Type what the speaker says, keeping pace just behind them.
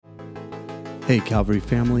Hey Calvary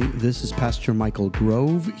family, this is Pastor Michael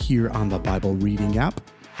Grove here on the Bible Reading app.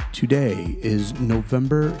 Today is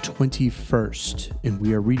November 21st, and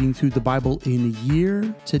we are reading through the Bible in a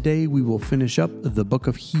year. Today we will finish up the book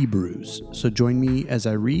of Hebrews. So join me as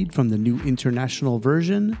I read from the New International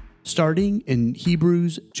Version, starting in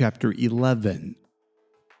Hebrews chapter 11.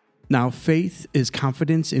 Now faith is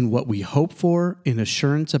confidence in what we hope for and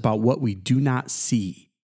assurance about what we do not see.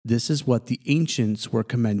 This is what the ancients were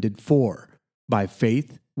commended for. By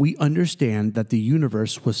faith, we understand that the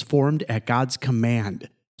universe was formed at God's command,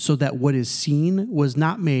 so that what is seen was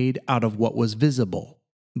not made out of what was visible.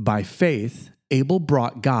 By faith, Abel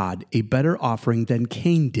brought God a better offering than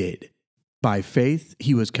Cain did. By faith,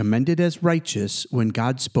 he was commended as righteous when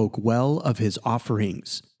God spoke well of his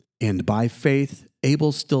offerings. And by faith,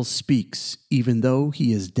 Abel still speaks, even though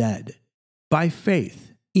he is dead. By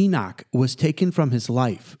faith, Enoch was taken from his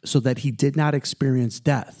life so that he did not experience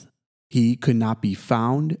death. He could not be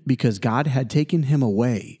found because God had taken him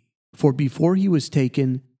away. For before he was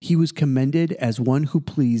taken, he was commended as one who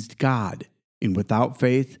pleased God. And without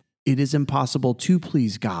faith, it is impossible to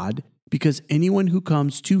please God, because anyone who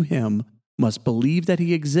comes to him must believe that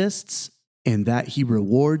he exists and that he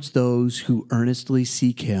rewards those who earnestly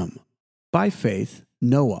seek him. By faith,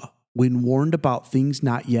 Noah, when warned about things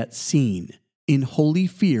not yet seen, in holy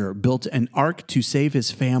fear built an ark to save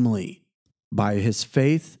his family. By his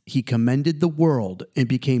faith, he commended the world and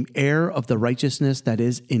became heir of the righteousness that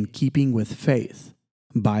is in keeping with faith.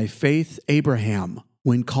 By faith, Abraham,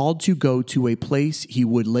 when called to go to a place he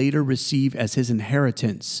would later receive as his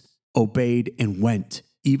inheritance, obeyed and went,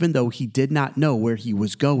 even though he did not know where he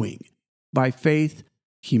was going. By faith,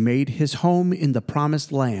 he made his home in the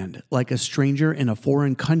promised land, like a stranger in a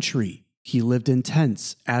foreign country. He lived in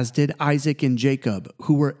tents, as did Isaac and Jacob,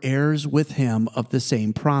 who were heirs with him of the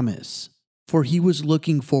same promise. For he was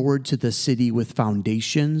looking forward to the city with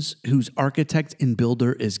foundations, whose architect and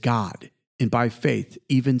builder is God. And by faith,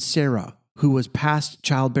 even Sarah, who was past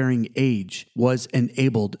childbearing age, was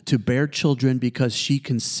enabled to bear children because she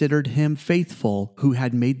considered him faithful who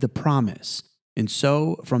had made the promise. And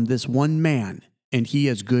so, from this one man, and he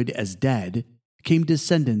as good as dead, came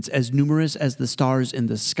descendants as numerous as the stars in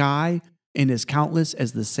the sky and as countless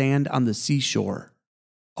as the sand on the seashore.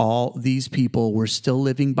 All these people were still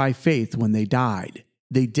living by faith when they died.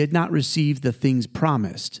 They did not receive the things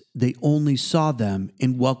promised. They only saw them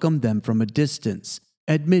and welcomed them from a distance,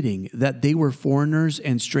 admitting that they were foreigners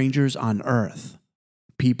and strangers on earth.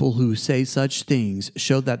 People who say such things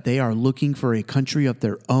show that they are looking for a country of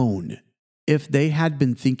their own. If they had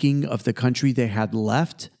been thinking of the country they had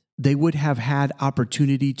left, they would have had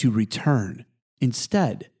opportunity to return.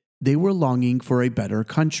 Instead, they were longing for a better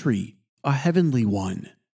country, a heavenly one.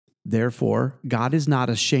 Therefore, God is not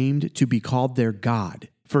ashamed to be called their God,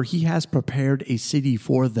 for he has prepared a city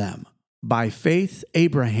for them. By faith,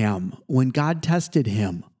 Abraham, when God tested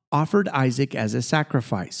him, offered Isaac as a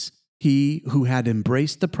sacrifice. He who had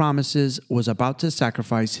embraced the promises was about to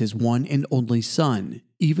sacrifice his one and only son,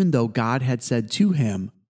 even though God had said to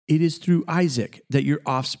him, "It is through Isaac that your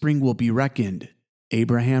offspring will be reckoned."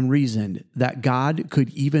 Abraham reasoned that God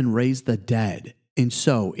could even raise the dead, and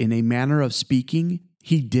so, in a manner of speaking,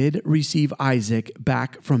 he did receive Isaac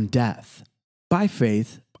back from death. By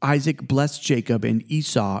faith, Isaac blessed Jacob and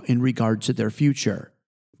Esau in regard to their future.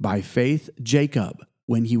 By faith, Jacob,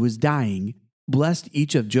 when he was dying, blessed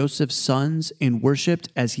each of Joseph's sons and worshipped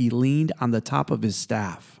as he leaned on the top of his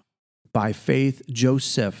staff. By faith,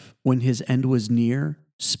 Joseph, when his end was near,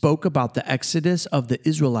 spoke about the exodus of the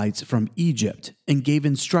Israelites from Egypt and gave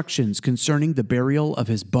instructions concerning the burial of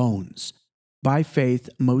his bones. By faith,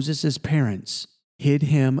 Moses' parents hid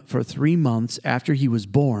him for 3 months after he was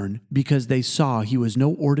born because they saw he was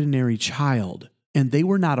no ordinary child, and they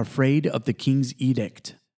were not afraid of the king's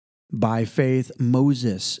edict. By faith,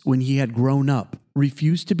 Moses, when he had grown up,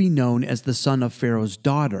 refused to be known as the son of Pharaoh's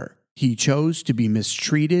daughter. He chose to be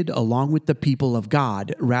mistreated along with the people of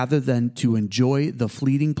God rather than to enjoy the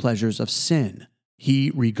fleeting pleasures of sin.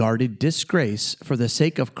 He regarded disgrace for the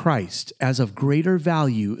sake of Christ as of greater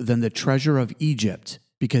value than the treasure of Egypt,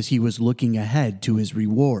 because he was looking ahead to his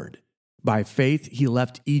reward. By faith he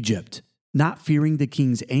left Egypt, not fearing the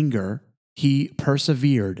king's anger. He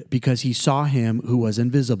persevered because he saw him who was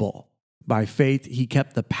invisible. By faith he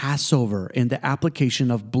kept the Passover and the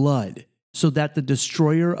application of blood, so that the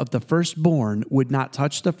destroyer of the firstborn would not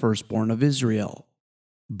touch the firstborn of Israel.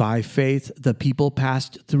 By faith the people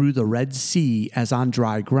passed through the Red Sea as on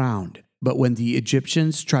dry ground, but when the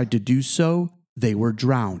Egyptians tried to do so, they were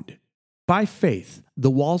drowned. By faith the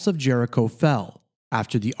walls of Jericho fell,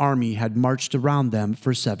 after the army had marched around them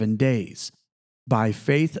for 7 days. By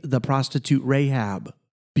faith, the prostitute Rahab,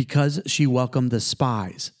 because she welcomed the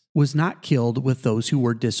spies, was not killed with those who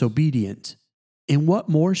were disobedient. And what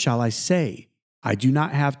more shall I say? I do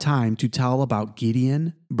not have time to tell about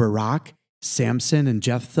Gideon, Barak, Samson, and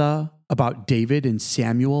Jephthah, about David and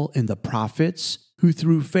Samuel and the prophets, who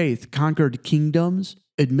through faith conquered kingdoms,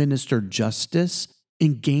 administered justice,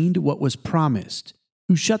 and gained what was promised,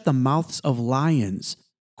 who shut the mouths of lions,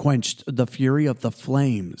 quenched the fury of the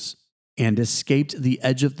flames, and escaped the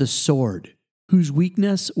edge of the sword, whose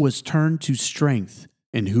weakness was turned to strength,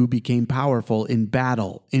 and who became powerful in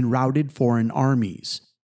battle and routed foreign armies.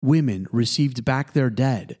 Women received back their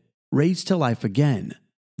dead, raised to life again.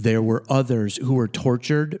 There were others who were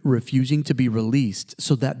tortured, refusing to be released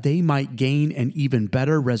so that they might gain an even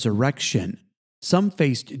better resurrection. Some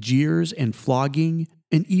faced jeers and flogging,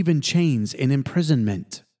 and even chains and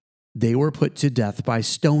imprisonment. They were put to death by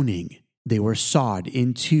stoning. They were sawed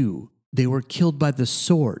in two. They were killed by the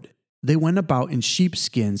sword. They went about in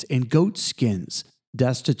sheepskins and goatskins,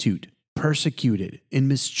 destitute, persecuted, and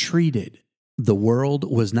mistreated. The world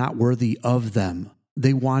was not worthy of them.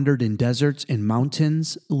 They wandered in deserts and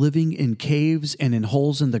mountains, living in caves and in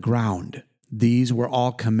holes in the ground. These were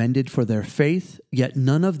all commended for their faith, yet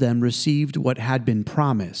none of them received what had been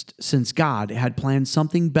promised, since God had planned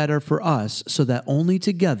something better for us, so that only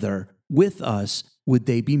together with us would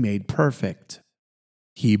they be made perfect.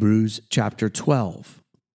 Hebrews chapter 12.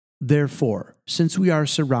 Therefore, since we are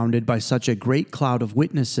surrounded by such a great cloud of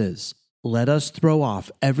witnesses, let us throw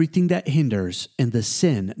off everything that hinders and the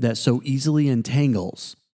sin that so easily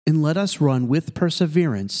entangles, and let us run with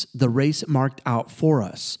perseverance the race marked out for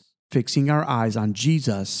us, fixing our eyes on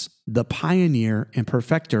Jesus, the pioneer and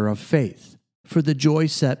perfecter of faith. For the joy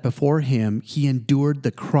set before him, he endured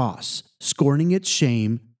the cross, scorning its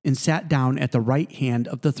shame, and sat down at the right hand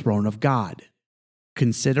of the throne of God.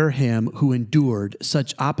 Consider him who endured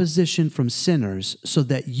such opposition from sinners, so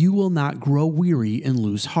that you will not grow weary and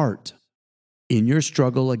lose heart. In your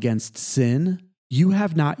struggle against sin, you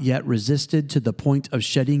have not yet resisted to the point of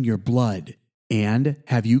shedding your blood. And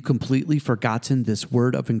have you completely forgotten this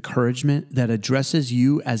word of encouragement that addresses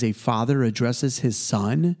you as a father addresses his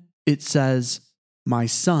son? It says, "My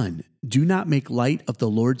son, do not make light of the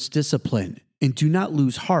Lord's discipline, and do not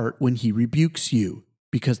lose heart when he rebukes you,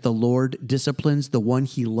 because the Lord disciplines the one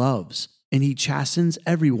he loves, and he chastens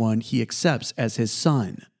everyone he accepts as his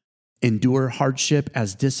son. Endure hardship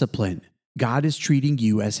as discipline. God is treating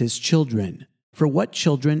you as his children. For what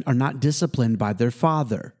children are not disciplined by their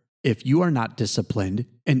father? If you are not disciplined,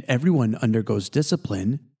 and everyone undergoes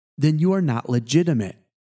discipline, then you are not legitimate,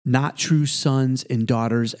 not true sons and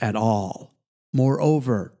daughters at all.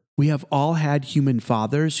 Moreover, we have all had human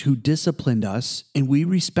fathers who disciplined us, and we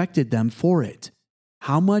respected them for it.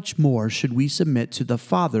 How much more should we submit to the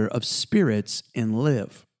Father of spirits and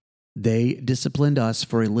live? They disciplined us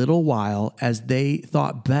for a little while as they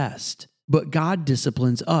thought best, but God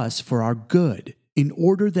disciplines us for our good, in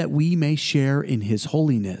order that we may share in his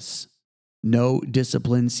holiness. No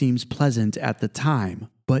discipline seems pleasant at the time,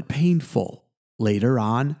 but painful. Later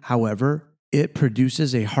on, however, it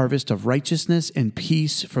produces a harvest of righteousness and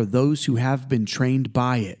peace for those who have been trained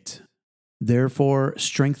by it. Therefore,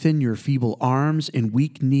 strengthen your feeble arms and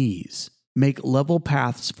weak knees. Make level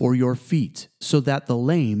paths for your feet, so that the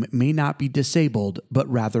lame may not be disabled, but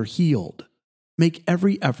rather healed. Make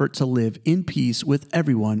every effort to live in peace with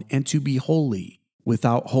everyone and to be holy.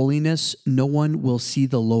 Without holiness, no one will see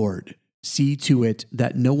the Lord. See to it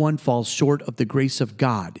that no one falls short of the grace of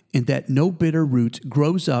God, and that no bitter root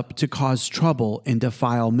grows up to cause trouble and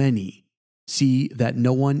defile many. See that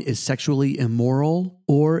no one is sexually immoral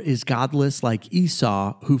or is godless like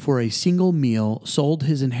Esau, who for a single meal sold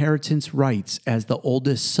his inheritance rights as the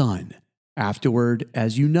oldest son. Afterward,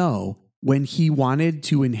 as you know, when he wanted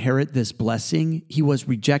to inherit this blessing, he was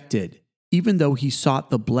rejected. Even though he sought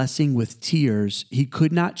the blessing with tears, he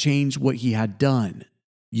could not change what he had done.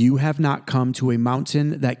 You have not come to a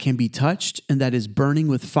mountain that can be touched and that is burning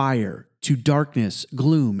with fire, to darkness,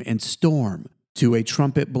 gloom, and storm, to a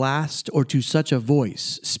trumpet blast, or to such a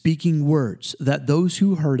voice, speaking words that those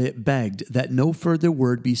who heard it begged that no further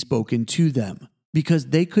word be spoken to them, because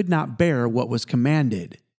they could not bear what was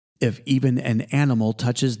commanded. If even an animal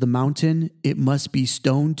touches the mountain, it must be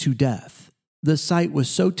stoned to death. The sight was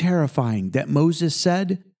so terrifying that Moses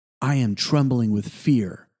said, "I am trembling with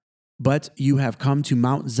fear." But you have come to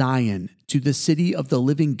Mount Zion, to the city of the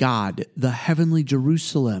living God, the heavenly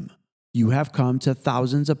Jerusalem. You have come to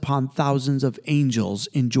thousands upon thousands of angels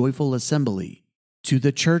in joyful assembly, to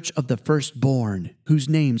the church of the firstborn, whose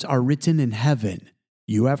names are written in heaven.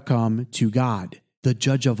 You have come to God, the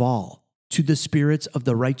judge of all, to the spirits of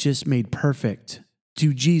the righteous made perfect,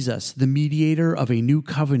 to Jesus, the mediator of a new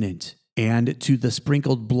covenant, and to the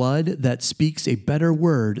sprinkled blood that speaks a better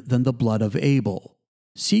word than the blood of Abel.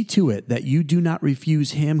 See to it that you do not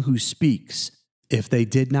refuse him who speaks. If they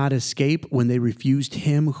did not escape when they refused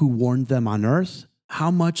him who warned them on earth,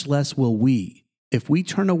 how much less will we, if we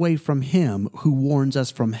turn away from him who warns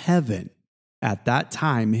us from heaven? At that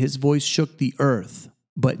time his voice shook the earth,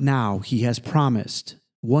 but now he has promised,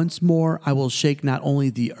 once more I will shake not only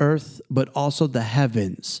the earth, but also the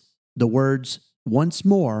heavens. The words, once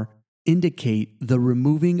more, indicate the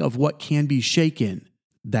removing of what can be shaken,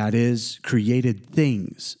 that is, created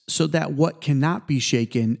things, so that what cannot be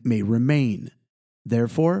shaken may remain.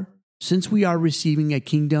 Therefore, since we are receiving a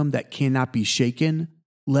kingdom that cannot be shaken,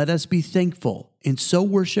 let us be thankful and so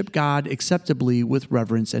worship God acceptably with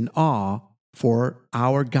reverence and awe, for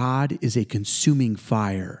our God is a consuming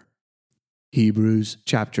fire. Hebrews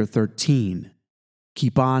chapter 13.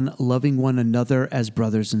 Keep on loving one another as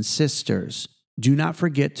brothers and sisters. Do not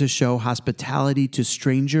forget to show hospitality to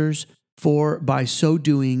strangers, for by so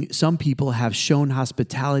doing, some people have shown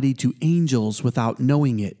hospitality to angels without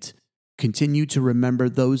knowing it. Continue to remember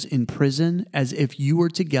those in prison as if you were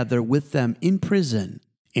together with them in prison,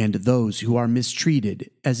 and those who are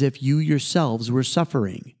mistreated as if you yourselves were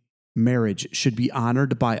suffering. Marriage should be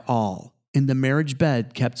honored by all, and the marriage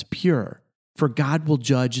bed kept pure, for God will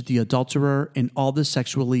judge the adulterer and all the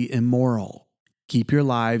sexually immoral. Keep your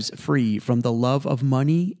lives free from the love of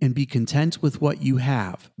money and be content with what you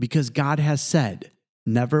have, because God has said,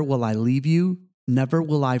 "Never will I leave you, never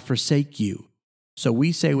will I forsake you." So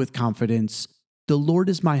we say with confidence, "The Lord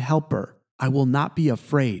is my helper, I will not be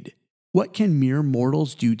afraid. What can mere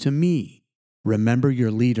mortals do to me?" Remember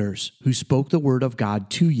your leaders who spoke the word of God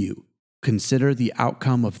to you. Consider the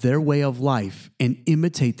outcome of their way of life and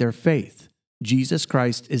imitate their faith. Jesus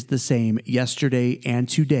Christ is the same yesterday and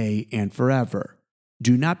today and forever.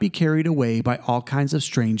 Do not be carried away by all kinds of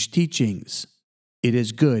strange teachings. It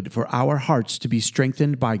is good for our hearts to be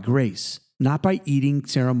strengthened by grace, not by eating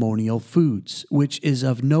ceremonial foods, which is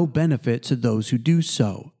of no benefit to those who do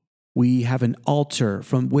so. We have an altar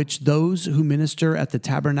from which those who minister at the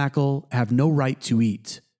tabernacle have no right to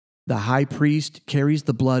eat. The high priest carries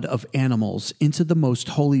the blood of animals into the most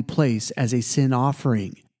holy place as a sin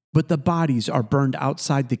offering, but the bodies are burned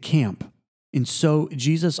outside the camp. And so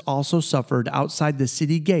Jesus also suffered outside the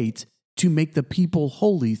city gate to make the people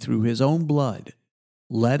holy through his own blood.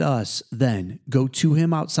 Let us, then, go to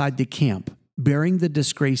him outside the camp, bearing the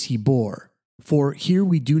disgrace he bore. For here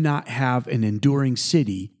we do not have an enduring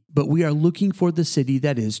city, but we are looking for the city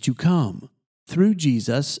that is to come. Through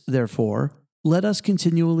Jesus, therefore, let us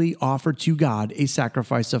continually offer to God a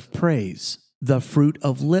sacrifice of praise, the fruit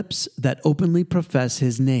of lips that openly profess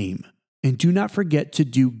his name. And do not forget to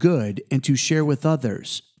do good and to share with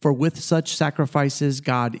others, for with such sacrifices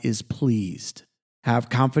God is pleased. Have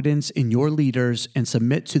confidence in your leaders and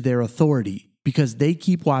submit to their authority, because they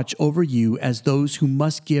keep watch over you as those who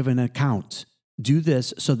must give an account. Do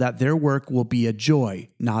this so that their work will be a joy,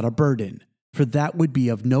 not a burden, for that would be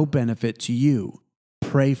of no benefit to you.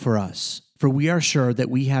 Pray for us, for we are sure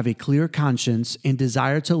that we have a clear conscience and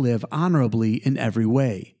desire to live honorably in every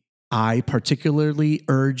way. I particularly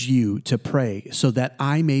urge you to pray so that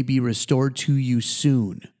I may be restored to you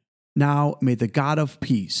soon. Now may the God of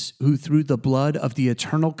peace, who through the blood of the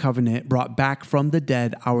eternal covenant brought back from the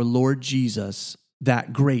dead our Lord Jesus,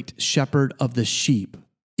 that great shepherd of the sheep,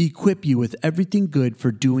 equip you with everything good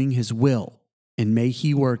for doing his will, and may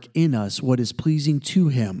he work in us what is pleasing to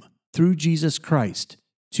him, through Jesus Christ.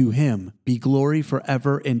 To him be glory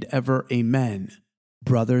forever and ever. Amen.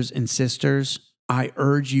 Brothers and sisters, I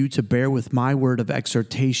urge you to bear with my word of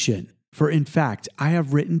exhortation, for in fact I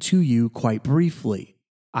have written to you quite briefly.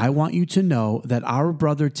 I want you to know that our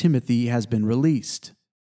brother Timothy has been released.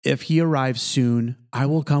 If he arrives soon, I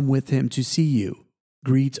will come with him to see you.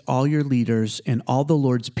 Greet all your leaders and all the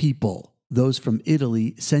Lord's people. Those from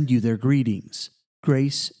Italy send you their greetings.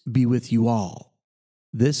 Grace be with you all.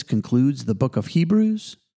 This concludes the book of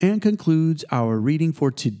Hebrews and concludes our reading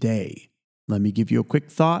for today. Let me give you a quick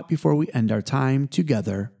thought before we end our time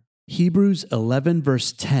together. Hebrews 11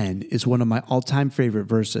 verse 10 is one of my all-time favorite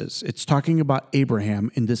verses. It's talking about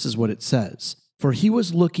Abraham, and this is what it says. For he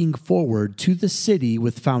was looking forward to the city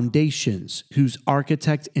with foundations, whose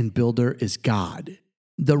architect and builder is God.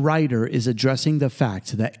 The writer is addressing the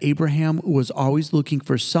fact that Abraham was always looking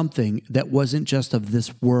for something that wasn't just of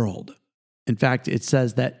this world. In fact, it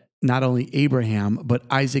says that not only Abraham, but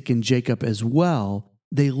Isaac and Jacob as well,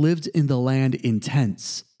 they lived in the land in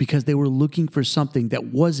tents because they were looking for something that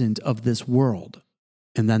wasn't of this world.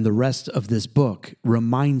 And then the rest of this book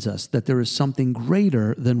reminds us that there is something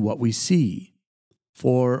greater than what we see.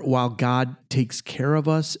 For while God takes care of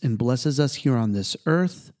us and blesses us here on this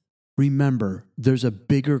earth, remember, there's a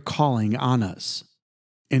bigger calling on us.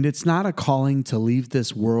 And it's not a calling to leave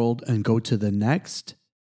this world and go to the next.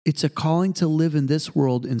 It's a calling to live in this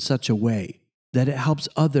world in such a way that it helps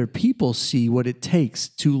other people see what it takes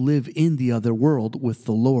to live in the other world with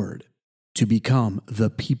the Lord, to become the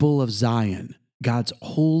people of Zion, God's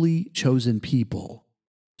holy chosen people.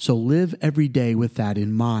 So live every day with that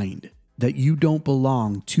in mind, that you don't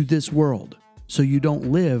belong to this world, so you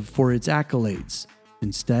don't live for its accolades.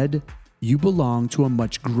 Instead, you belong to a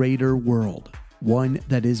much greater world, one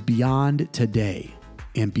that is beyond today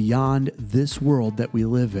and beyond this world that we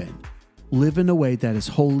live in. Live in a way that is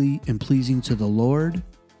holy and pleasing to the Lord,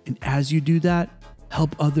 and as you do that,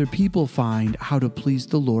 help other people find how to please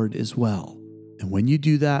the Lord as well. And when you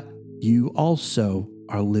do that, you also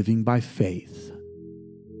are living by faith.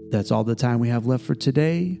 That's all the time we have left for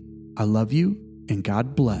today. I love you, and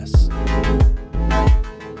God bless.